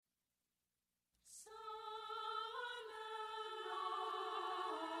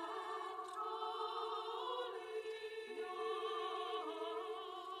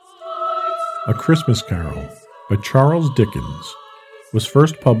A Christmas Carol by Charles Dickens was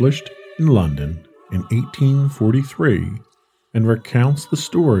first published in London in 1843 and recounts the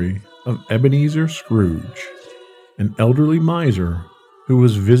story of Ebenezer Scrooge, an elderly miser who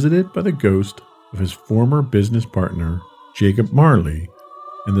was visited by the ghost of his former business partner, Jacob Marley,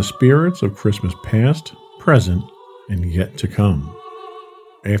 and the spirits of Christmas past, present, and yet to come.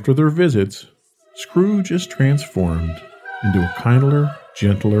 After their visits, Scrooge is transformed into a kindler,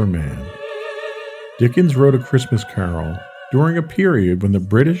 gentler man. Dickens wrote A Christmas Carol during a period when the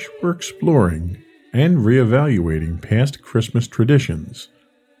British were exploring and reevaluating past Christmas traditions,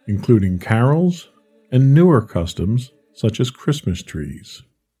 including carols and newer customs such as Christmas trees.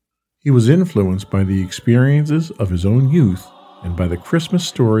 He was influenced by the experiences of his own youth and by the Christmas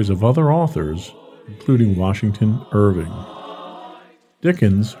stories of other authors, including Washington Irving.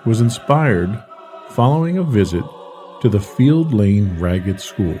 Dickens was inspired following a visit to the Field Lane Ragged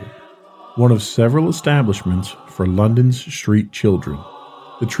School, one of several establishments for London's street children.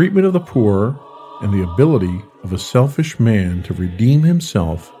 The treatment of the poor and the ability of a selfish man to redeem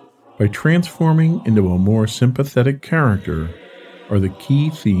himself by transforming into a more sympathetic character are the key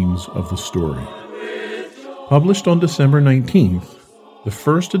themes of the story. Published on December 19th, the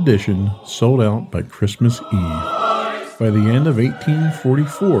first edition sold out by Christmas Eve. By the end of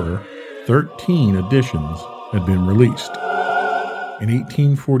 1844, 13 editions had been released. In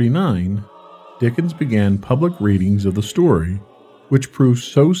 1849, Dickens began public readings of the story, which proved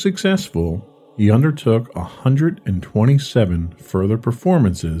so successful he undertook 127 further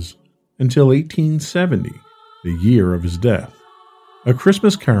performances until 1870, the year of his death. A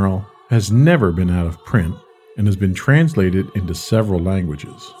Christmas Carol has never been out of print and has been translated into several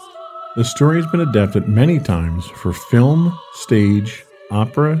languages. The story has been adapted many times for film, stage,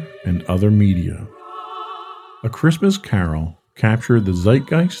 opera, and other media. A Christmas Carol captured the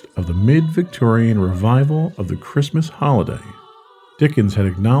zeitgeist of the mid-Victorian revival of the Christmas holiday. Dickens had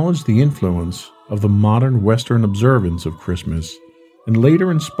acknowledged the influence of the modern Western observance of Christmas and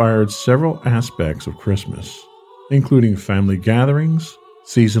later inspired several aspects of Christmas, including family gatherings,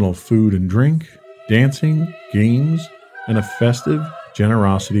 seasonal food and drink, dancing, games, and a festive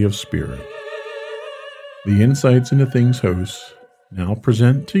generosity of spirit. The Insights into Things hosts now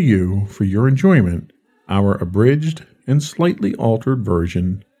present to you for your enjoyment our abridged and slightly altered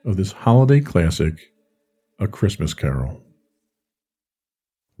version of this holiday classic, A Christmas Carol.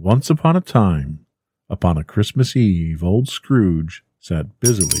 Once upon a time, upon a Christmas Eve, old Scrooge sat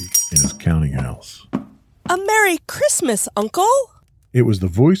busily in his counting house. A Merry Christmas, Uncle! It was the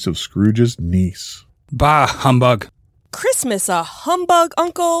voice of Scrooge's niece. Bah, humbug! Christmas a humbug,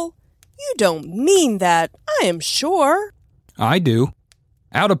 Uncle? You don't mean that, I am sure. I do.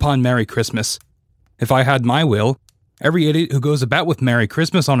 Out upon Merry Christmas. If I had my will, every idiot who goes about with Merry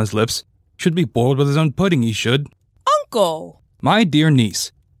Christmas on his lips should be boiled with his own pudding, he should. Uncle! My dear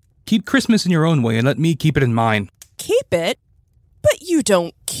niece, keep Christmas in your own way and let me keep it in mine. Keep it? But you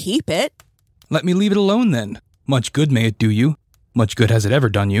don't keep it. Let me leave it alone, then. Much good may it do you. Much good has it ever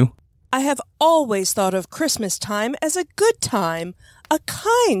done you. I have always thought of Christmas time as a good time, a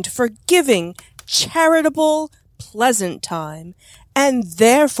kind, forgiving, charitable, pleasant time. And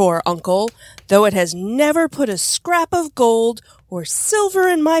therefore, Uncle, though it has never put a scrap of gold or silver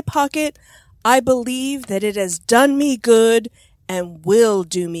in my pocket, I believe that it has done me good and will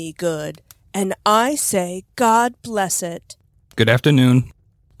do me good. And I say, God bless it. Good afternoon.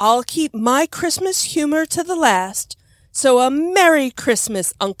 I'll keep my Christmas humor to the last. So a Merry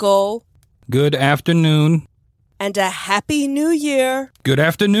Christmas, Uncle. Good afternoon. And a Happy New Year. Good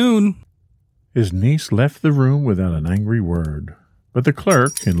afternoon. His niece left the room without an angry word, but the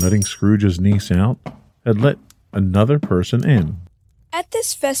clerk, in letting Scrooge's niece out, had let another person in. At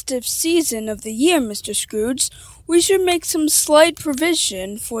this festive season of the year, Mr. Scrooge, we should make some slight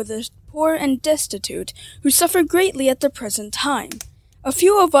provision for the poor and destitute who suffer greatly at the present time. A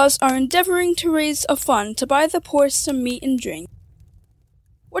few of us are endeavoring to raise a fund to buy the poor some meat and drink.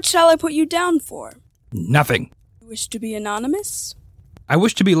 What shall I put you down for? Nothing. You wish to be anonymous? I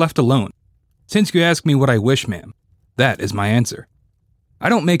wish to be left alone. Since you ask me what I wish, ma'am, that is my answer. I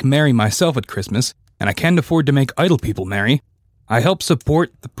don't make merry myself at Christmas, and I can't afford to make idle people merry. I help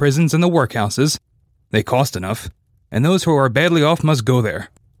support the prisons and the workhouses. They cost enough, and those who are badly off must go there.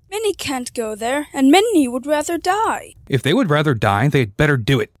 Many can't go there, and many would rather die. If they would rather die, they'd better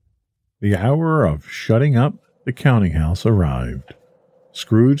do it. The hour of shutting up the counting house arrived.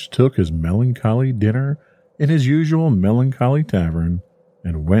 Scrooge took his melancholy dinner in his usual melancholy tavern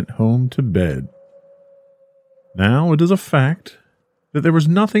and went home to bed. Now it is a fact that there was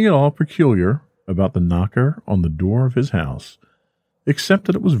nothing at all peculiar about the knocker on the door of his house. except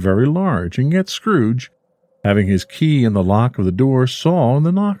that it was very large, and yet Scrooge, having his key in the lock of the door, saw in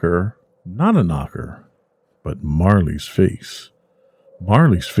the knocker not a knocker, but Marley's face.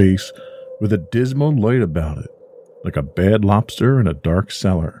 Marley's face with a dismal light about it, like a bad lobster in a dark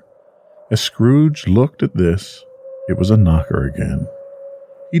cellar. As Scrooge looked at this, it was a knocker again.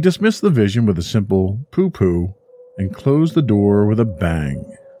 He dismissed the vision with a simple pooh-pooh and closed the door with a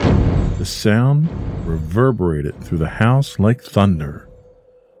bang. The sound reverberated through the house like thunder.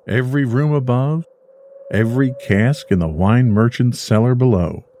 Every room above, every cask in the wine merchant's cellar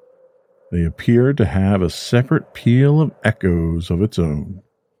below, they appeared to have a separate peal of echoes of its own.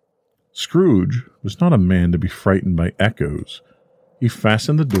 Scrooge was not a man to be frightened by echoes. He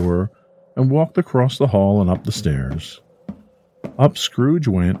fastened the door and walked across the hall and up the stairs. Up Scrooge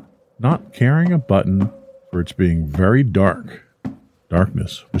went, not caring a button for its being very dark.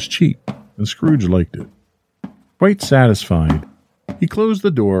 Darkness was cheap, and Scrooge liked it. Quite satisfied, he closed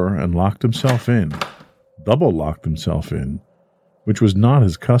the door and locked himself in, double-locked himself in, which was not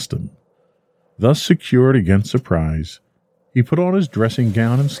his custom. Thus secured against surprise, he put on his dressing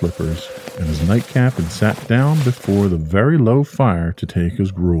gown and slippers and his nightcap and sat down before the very low fire to take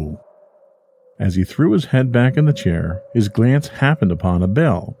his gruel. As he threw his head back in the chair, his glance happened upon a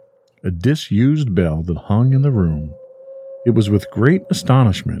bell, a disused bell that hung in the room. It was with great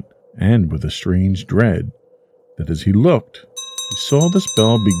astonishment and with a strange dread that as he looked, he saw this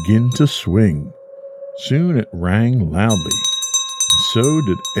bell begin to swing. Soon it rang loudly, and so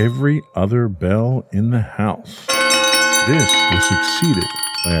did every other bell in the house. This was succeeded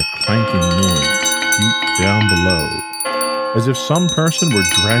by a clanking noise deep down below, as if some person were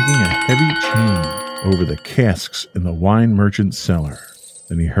dragging a heavy chain over the casks in the wine merchant's cellar.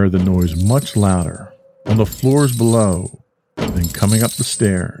 Then he heard the noise much louder, on the floors below, then coming up the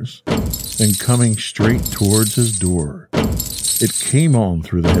stairs, then coming straight towards his door. It came on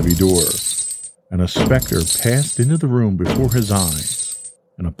through the heavy door, and a spectre passed into the room before his eyes,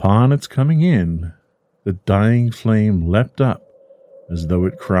 and upon its coming in, the dying flame leapt up, as though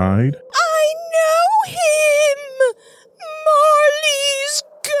it cried, I know him! Marley's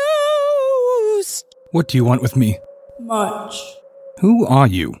ghost! What do you want with me? Much. Who are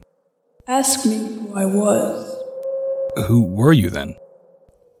you? Ask me who I was. Who were you then?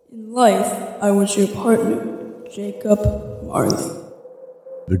 In life, I was your partner, Jacob Marley.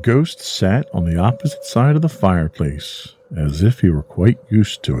 The ghost sat on the opposite side of the fireplace, as if he were quite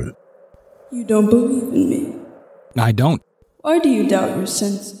used to it. You don't believe in me. I don't. Why do you doubt your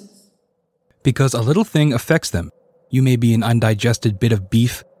senses? Because a little thing affects them. You may be an undigested bit of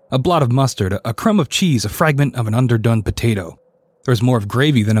beef, a blot of mustard, a crumb of cheese, a fragment of an underdone potato. There's more of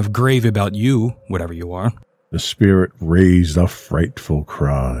gravy than of grave about you, whatever you are. The spirit raised a frightful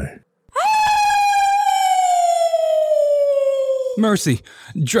cry. Mercy!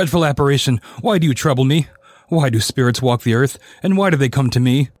 Dreadful apparition! Why do you trouble me? Why do spirits walk the earth, and why do they come to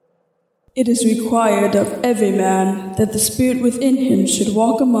me? It is required of every man that the spirit within him should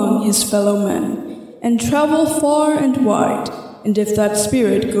walk among his fellow men, and travel far and wide, and if that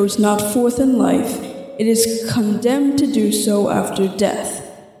spirit goes not forth in life, it is condemned to do so after death.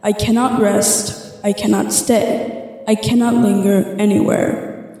 I cannot rest, I cannot stay, I cannot linger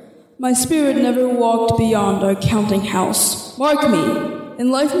anywhere. My spirit never walked beyond our counting house. Mark me! In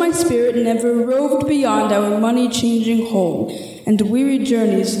life my spirit never roved beyond our money-changing hole, and weary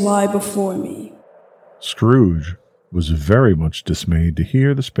journeys lie before me. Scrooge was very much dismayed to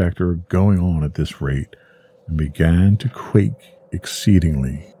hear the spectre going on at this rate, and began to quake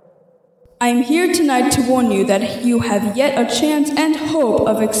exceedingly. I am here tonight to warn you that you have yet a chance and hope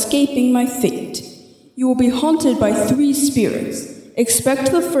of escaping my fate. You will be haunted by 3 spirits.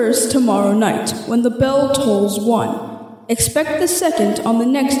 Expect the first tomorrow night, when the bell tolls 1. Expect the second on the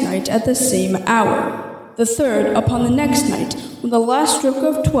next night at the same hour. The third upon the next night, when the last stroke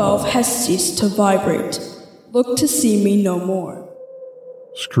of 12 has ceased to vibrate. Look to see me no more.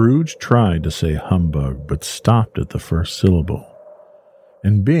 Scrooge tried to say humbug, but stopped at the first syllable.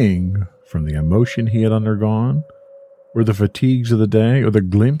 And being, from the emotion he had undergone, or the fatigues of the day, or the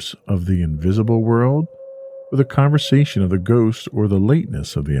glimpse of the invisible world, or the conversation of the ghost, or the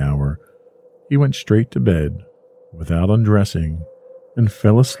lateness of the hour, he went straight to bed, without undressing, and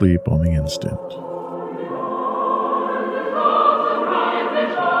fell asleep on the instant.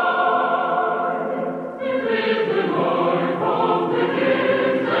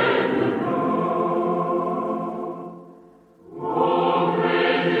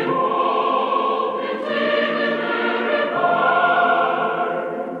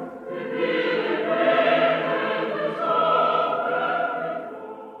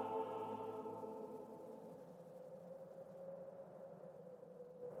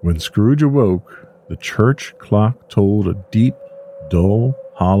 When Scrooge awoke, the church clock tolled a deep, dull,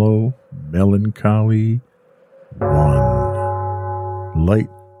 hollow, melancholy 1. Light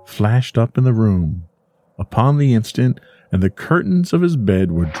flashed up in the room upon the instant, and the curtains of his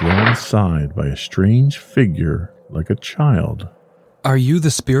bed were drawn aside by a strange figure like a child. Are you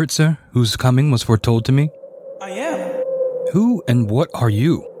the spirit, sir, whose coming was foretold to me? I am. Who and what are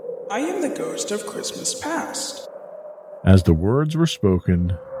you? I am the ghost of Christmas past. As the words were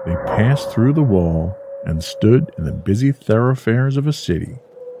spoken, they passed through the wall and stood in the busy thoroughfares of a city.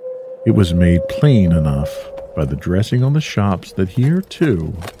 It was made plain enough by the dressing on the shops that here,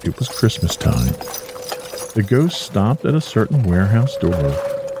 too, it was Christmas time. The ghost stopped at a certain warehouse door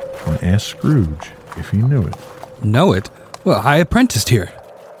and asked Scrooge if he knew it. Know it? Well, I apprenticed here.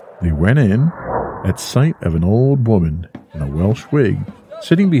 They went in at sight of an old woman in a Welsh wig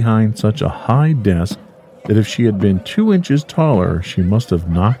sitting behind such a high desk that if she had been 2 inches taller, she must have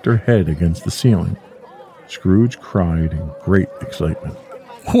knocked her head against the ceiling. Scrooge cried in great excitement.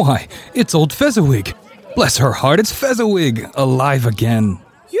 Why, it's old Fezziwig. Bless her heart, it's Fezziwig, alive again.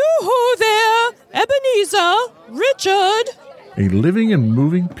 Yoo-hoo there, Ebenezer, Richard. A living and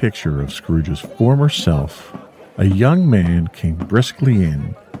moving picture of Scrooge's former self, a young man came briskly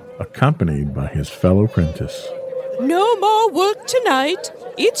in, accompanied by his fellow apprentice. No more work tonight.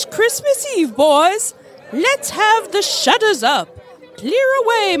 It's Christmas Eve, boys. Let's have the shutters up. Clear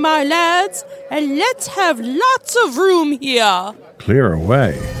away, my lads, and let's have lots of room here. Clear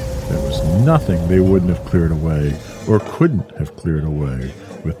away? There was nothing they wouldn't have cleared away, or couldn't have cleared away,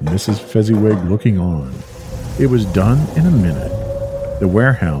 with Mrs. Fezziwig looking on. It was done in a minute. The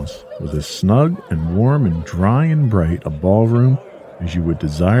warehouse was as snug and warm and dry and bright a ballroom as you would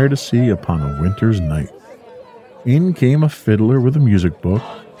desire to see upon a winter's night. In came a fiddler with a music book,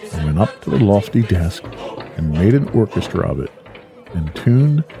 and went up to the lofty desk, and made an orchestra of it, and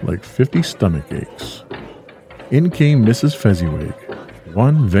tuned like 50 stomach aches. In came Mrs. Fezziwig,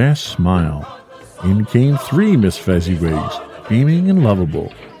 one vast smile. In came 3 Miss Fezziwigs, beaming and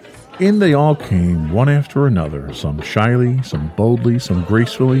lovable. In they all came, one after another, some shyly, some boldly, some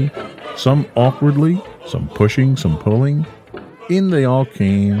gracefully, some awkwardly, some pushing, some pulling. In they all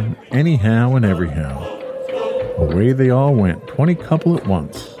came, anyhow and everyhow. Away they all went, 20 couple at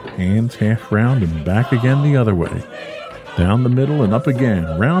once, hands half round and back again the other way. Down the middle and up again,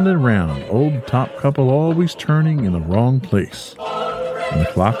 round and round, old top couple always turning in the wrong place. When the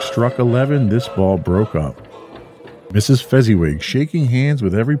clock struck 11, this ball broke up. Mrs. Fezziwig shaking hands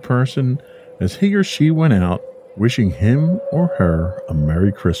with every person as he or she went out, wishing him or her a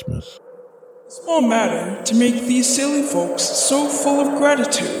Merry Christmas. Small matter to make these silly folks so full of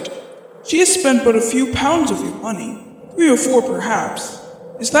gratitude. She has spent but a few pounds of your money, 3 or 4 perhaps.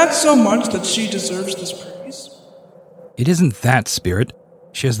 Is that so much that she deserves this praise? It isn't that, Spirit.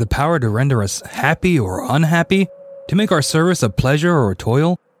 She has the power to render us happy or unhappy, to make our service a pleasure or a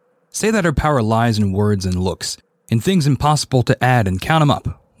toil. Say that her power lies in words and looks, in things impossible to add and count 'em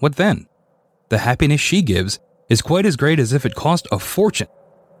up. What then? The happiness she gives is quite as great as if it cost a fortune.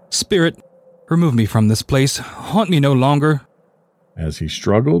 Spirit, remove me from this place. Haunt me no longer. As he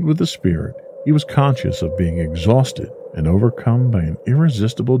struggled with the spirit, he was conscious of being exhausted and overcome by an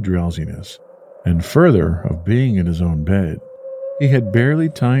irresistible drowsiness, and further of being in his own bed. He had barely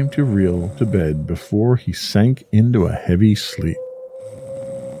time to reel to bed before he sank into a heavy sleep.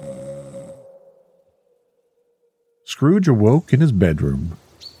 Scrooge awoke in his bedroom.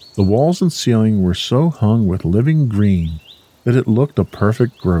 The walls and ceiling were so hung with living green that it looked a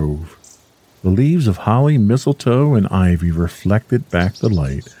perfect grove. The leaves of holly, mistletoe, and ivy reflected back the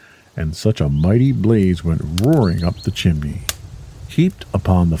light, and such a mighty blaze went roaring up the chimney. Heaped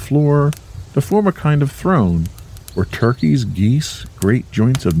upon the floor, to form a kind of throne, were turkeys, geese, great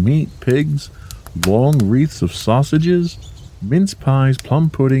joints of meat, pigs, long wreaths of sausages, mince pies,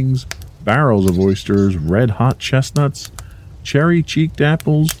 plum puddings, barrels of oysters, red-hot chestnuts, cherry-cheeked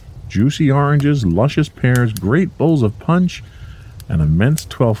apples, juicy oranges, luscious pears, great bowls of punch, and immense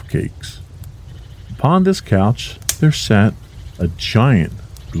 12 cakes. Upon this couch there sat a giant,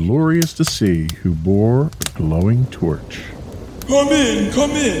 glorious to see, who bore a glowing torch. Come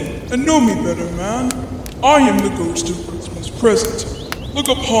in, and know me better, man. I am the ghost of Christmas present. Look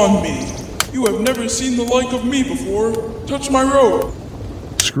upon me. You have never seen the like of me before. Touch my robe.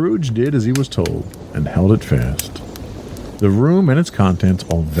 Scrooge did as he was told, and held it fast. The room and its contents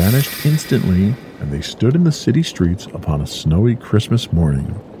all vanished instantly, and they stood in the city streets upon a snowy Christmas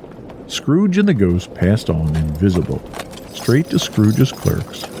morning. Scrooge and the ghost passed on invisible, straight to Scrooge's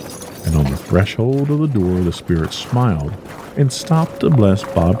clerks, and on the threshold of the door the spirit smiled and stopped to bless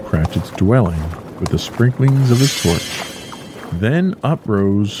Bob Cratchit's dwelling with the sprinklings of his torch. Then up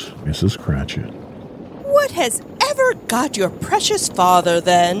rose Mrs. Cratchit. What has ever got your precious father,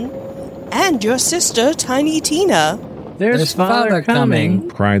 then? And your sister, Tiny Tina? There's father coming,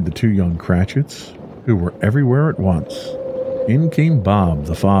 cried the two young Cratchits, who were everywhere at once. In came Bob,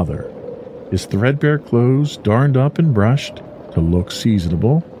 the father, his threadbare clothes darned up and brushed to look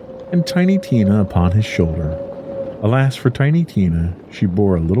seasonable, and Tiny Tina upon his shoulder. Alas for Tiny Tina, she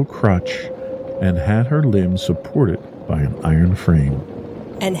bore a little crutch and had her limbs supported by an iron frame.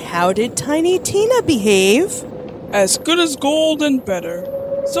 And how did Tiny Tina behave? As good as gold and better.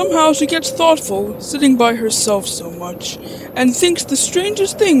 Somehow she gets thoughtful, sitting by herself so much, and thinks the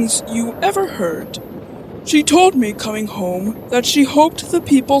strangest things you ever heard. She told me coming home that she hoped the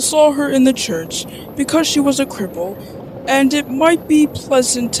people saw her in the church because she was a cripple, and it might be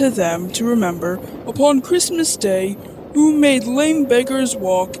pleasant to them to remember, upon Christmas Day, who made lame beggars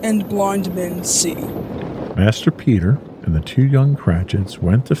walk and blind men see. Master Peter and the two young Cratchits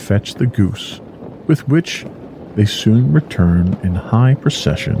went to fetch the goose, with which they soon returned in high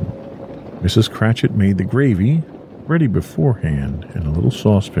procession. Mrs. Cratchit made the gravy, ready beforehand in a little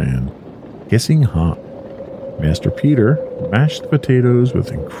saucepan, hissing hot. Master Peter mashed the potatoes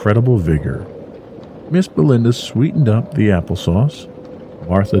with incredible vigor. Miss Belinda sweetened up the applesauce.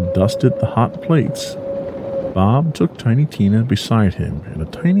 Martha dusted the hot plates. Bob took Tiny Tina beside him in a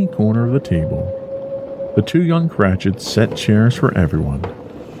tiny corner of the table. The two young Cratchits set chairs for everyone,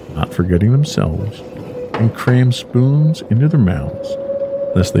 not forgetting themselves, and crammed spoons into their mouths,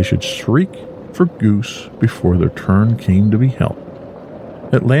 lest they should shriek for goose before their turn came to be helped.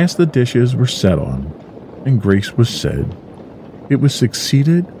 At last the dishes were set on, and grace was said. It was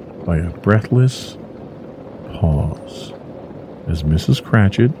succeeded by a breathless pause, as Mrs.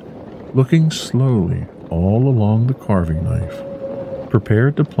 Cratchit, looking slowly all along the carving knife,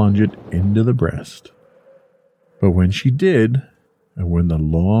 prepared to plunge it into the breast. But when she did, and when the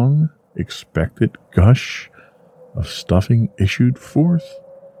long-expected gush of stuffing issued forth,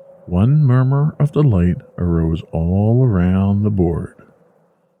 one murmur of delight arose all around the board.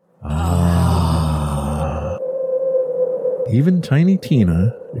 Ah! Even Tiny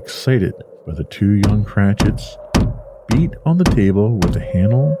Tina, excited by the two young Cratchits, beat on the table with the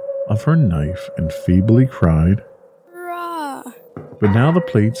handle of her knife and feebly cried, Hurrah! But now the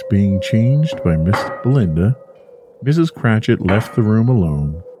plates being changed by Miss Belinda, Mrs. Cratchit left the room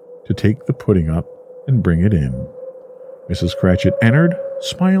alone to take the pudding up and bring it in. Mrs. Cratchit entered,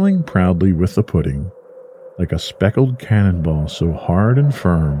 smiling proudly with the pudding, like a speckled cannonball so hard and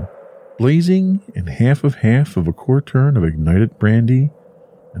firm, blazing in half of a quartern of ignited brandy,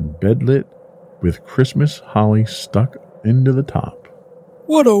 and bedlit with Christmas holly stuck into the top.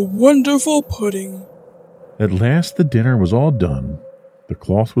 What a wonderful pudding! At last the dinner was all done. The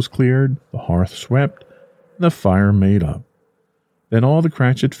cloth was cleared, the hearth swept, and the fire made up. Then all the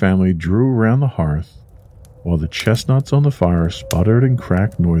Cratchit family drew around the hearth, while the chestnuts on the fire sputtered and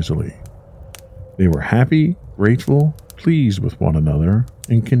cracked noisily. They were happy, grateful, pleased with one another,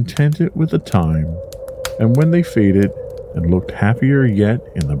 and contented with the time, and when they faded, and looked happier yet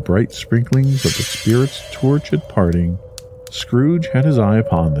in the bright sprinklings of the spirit's torch at parting, Scrooge had his eye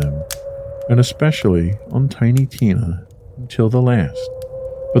upon them, and especially on Tiny Tina, until the last.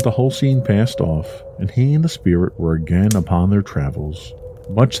 But the whole scene passed off, and he and the spirit were again upon their travels.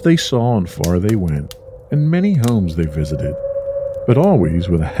 Much they saw and far they went, and many homes they visited, but always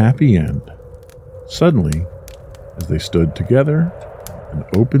with a happy end. Suddenly, as they stood together in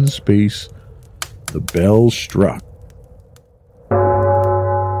open space, the bell struck.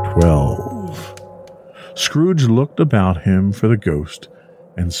 12. Scrooge looked about him for the ghost,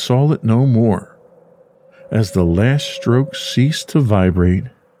 and saw it no more. As the last stroke ceased to vibrate,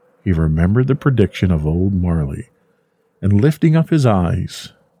 he remembered the prediction of old Marley, and lifting up his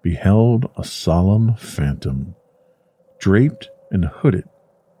eyes, beheld a solemn phantom, draped and hooded,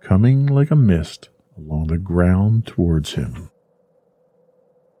 coming like a mist along the ground towards him.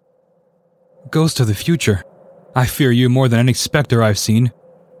 Ghost of the future, I fear you more than any spectre I've seen.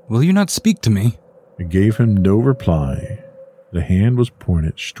 Will you not speak to me? It gave him no reply. The hand was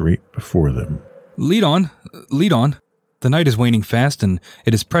pointed straight before them. Lead on, lead on. The night is waning fast, and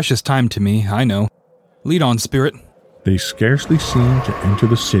it is precious time to me, I know. Lead on, spirit. They scarcely seemed to enter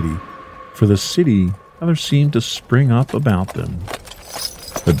the city, for the city rather seemed to spring up about them.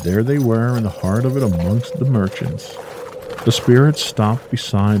 But there they were in the heart of it amongst the merchants. The spirit stopped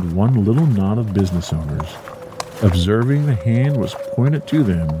beside one little knot of business owners. Observing the hand was pointed to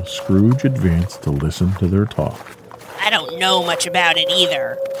them, Scrooge advanced to listen to their talk. I don't know much about it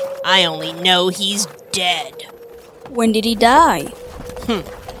either. I only know he's dead. When did he die?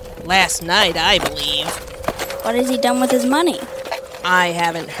 Last night, I believe. What has he done with his money? I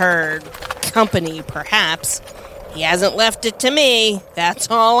haven't heard. Company, perhaps. He hasn't left it to me. That's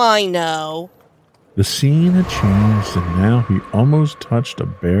all I know. The scene had changed, and now he almost touched a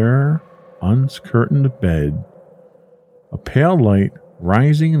bare, uncurtained bed. A pale light,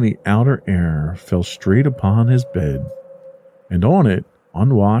 rising in the outer air, fell straight upon his bed, and on it,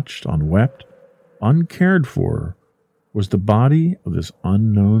 unwatched, unwept, uncared for, was the body of this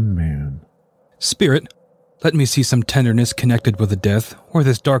unknown man. Spirit, let me see some tenderness connected with the death, or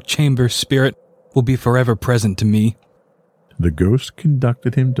this dark chamber, spirit, will be forever present to me. The ghost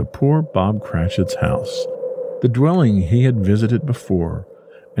conducted him to poor Bob Cratchit's house, the dwelling he had visited before,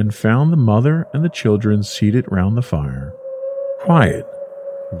 and found the mother and the children seated round the fire. Quiet,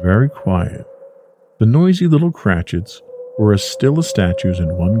 very quiet. The noisy little Cratchits were as still as statues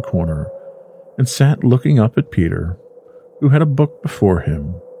in one corner, and sat looking up at Peter, who had a book before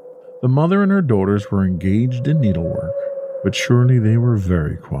him. The mother and her daughters were engaged in needlework, but surely they were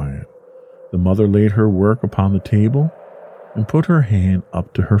very quiet. The mother laid her work upon the table and put her hand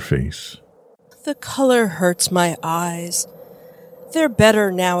up to her face. The color hurts my eyes. They're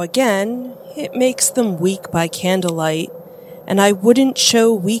better now again. It makes them weak by candlelight, and I wouldn't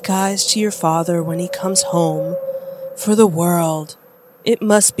show weak eyes to your father when he comes home. For the world, it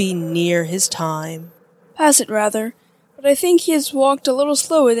must be near his time. Pass it rather, but I think he has walked a little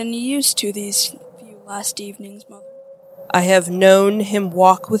slower than he used to these few last evenings, Mother. I have known him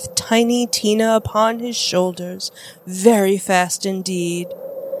walk with tiny Tina upon his shoulders, very fast indeed.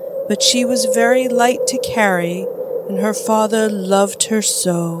 But she was very light to carry, and her father loved her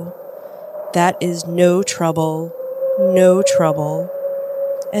so. That is no trouble, no trouble.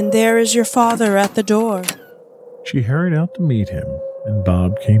 And there is your father at the door. She hurried out to meet him, and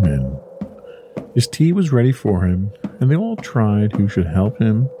Bob came in. His tea was ready for him, and they all tried who should help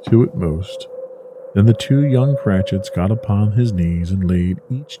him to it most. Then the two young Cratchits got upon his knees and laid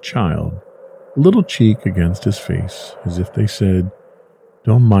each child a little cheek against his face, as if they said,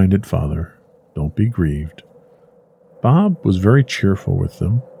 "Don't mind it, Father. Don't be grieved." Bob was very cheerful with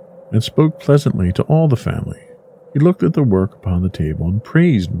them, and spoke pleasantly to all the family. He looked at the work upon the table and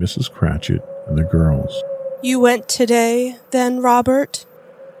praised Mrs. Cratchit and the girls. You went today, then, Robert?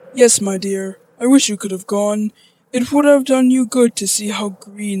 Yes, my dear. I wish you could have gone. It would have done you good to see how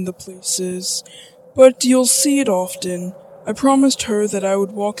green the place is. But you'll see it often. I promised her that I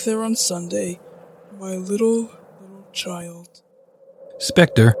would walk there on Sunday. My little child.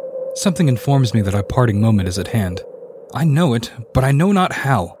 Spectre, something informs me that our parting moment is at hand. I know it, but I know not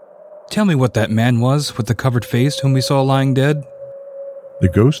how. Tell me what that man was with the covered face whom we saw lying dead. The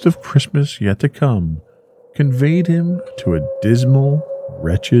ghost of Christmas yet to come conveyed him to a dismal,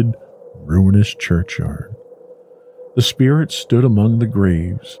 wretched, ruinous churchyard. The spirit stood among the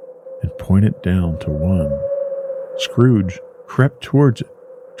graves and pointed down to one. Scrooge crept towards it,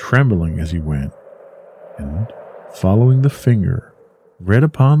 trembling as he went, and, following the finger, read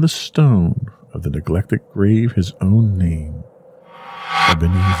upon the stone of the neglected grave his own name,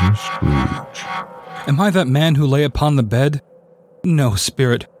 Ebenezer Scrooge. Am I that man who lay upon the bed? No,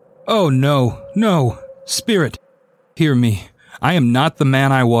 spirit. Oh, no, no. Spirit, hear me. I am not the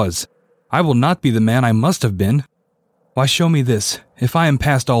man I was. I will not be the man I must have been. Why, show me this, if I am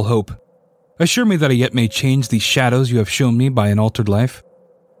past all hope. Assure me that I yet may change these shadows you have shown me by an altered life.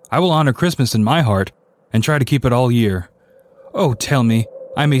 I will honor Christmas in my heart, and try to keep it all year. Oh, tell me,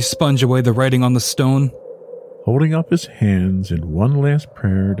 I may sponge away the writing on the stone. Holding up his hands in one last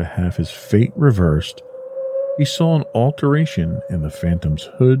prayer to have his fate reversed, he saw an alteration in the phantom's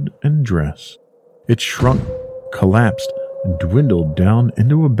hood and dress. It shrunk, collapsed, and dwindled down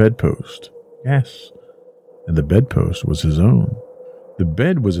into a bedpost. Yes, and the bedpost was his own. The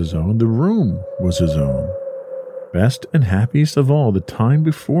bed was his own. The room was his own. Best and happiest of all, the time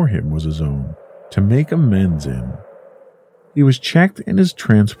before him was his own, to make amends in. He was checked in his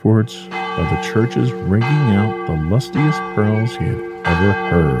transports by the churches ringing out the lustiest pearls he had ever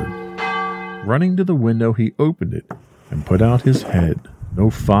heard. Running to the window, he opened it and put out his head. No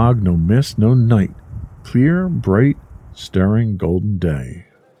fog, no mist, no night. Clear, bright, stirring golden day.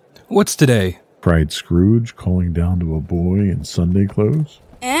 What's today? Cried Scrooge, calling down to a boy in Sunday clothes.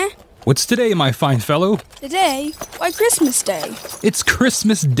 What's today, my fine fellow? Today? Why, Christmas Day. It's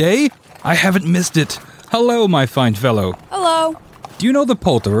Christmas Day? I haven't missed it. Hello, my fine fellow. Hello. Do you know the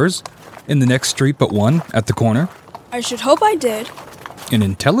poulterers? In the next street but one, at the corner? I should hope I did. An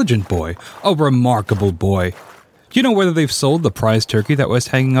intelligent boy. A remarkable boy. Do you know whether they've sold the prize turkey that was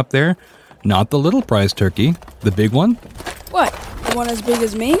hanging up there? Not the little prize turkey. The big one? What? The one as big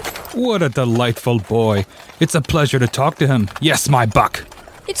as me? What a delightful boy. It's a pleasure to talk to him. Yes, my buck.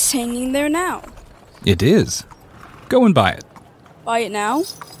 It's hanging there now. It is. Go and buy it. Buy it now?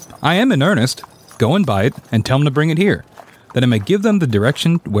 I am in earnest. Go and buy it and tell him to bring it here, that I may give them the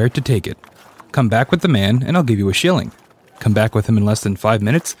direction where to take it. Come back with the man and I'll give you a shilling. Come back with him in less than 5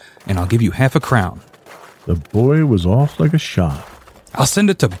 minutes and I'll give you half a crown. The boy was off like a shot. I'll send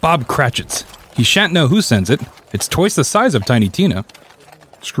it to Bob Cratchit's. He shan't know who sends it. It's twice the size of Tiny Tina.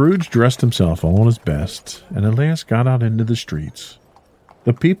 Scrooge dressed himself all in his best, and at last got out into the streets.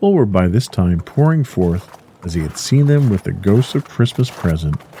 The people were by this time pouring forth as he had seen them with the ghost of Christmas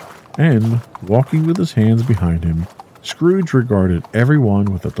present, and, walking with his hands behind him, Scrooge regarded everyone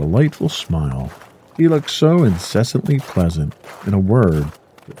with a delightful smile. He looked so incessantly pleasant, in a word,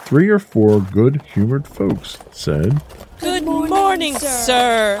 that 3 or 4 good-humored folks said, Good morning,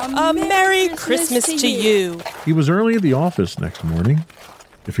 sir. A Merry Christmas to you. He was early at the office next morning.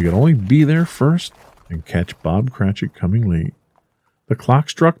 If he could only be there first and catch Bob Cratchit coming late. The clock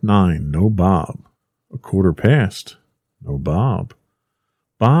struck 9, no Bob. 1/4 past, no Bob.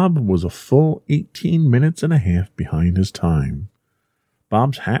 Bob was a full 18 minutes and a half behind his time.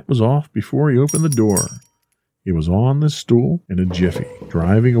 Bob's hat was off before he opened the door. He was on the stool in a jiffy,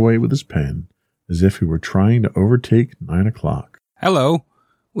 driving away with his pen, as if he were trying to overtake 9 o'clock. Hello.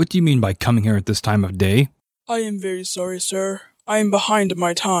 What do you mean by coming here at this time of day? I am very sorry, sir. I am behind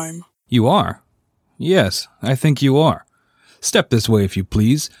my time. You are? Yes, I think you are. Step this way, if you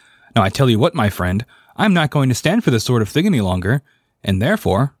please. Now, I tell you what, my friend, I'm not going to stand for this sort of thing any longer, and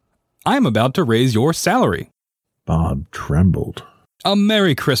therefore, I'm about to raise your salary. Bob trembled. A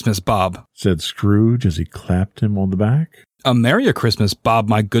Merry Christmas, Bob, said Scrooge as he clapped him on the back. A merrier Christmas, Bob,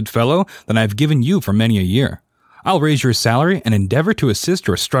 my good fellow, than I've given you for many a year. I'll raise your salary and endeavor to assist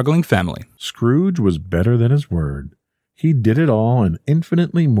your struggling family. Scrooge was better than his word. He did it all and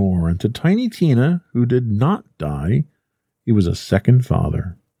infinitely more, and to Tiny Tina, who did not die, he was a second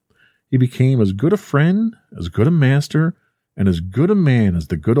father. He became as good a friend, as good a master, and as good a man as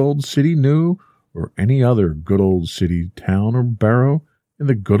the good old city knew, or any other good old city, town, or borough in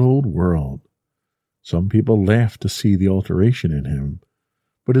the good old world. Some people laughed to see the alteration in him,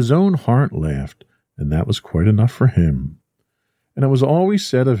 but his own heart laughed, and that was quite enough for him. And it was always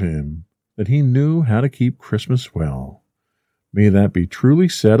said of him that he knew how to keep Christmas well. May that be truly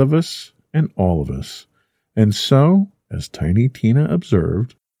said of us and all of us. And so, as Tiny Tina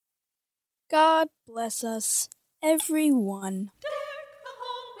observed, God bless us, everyone.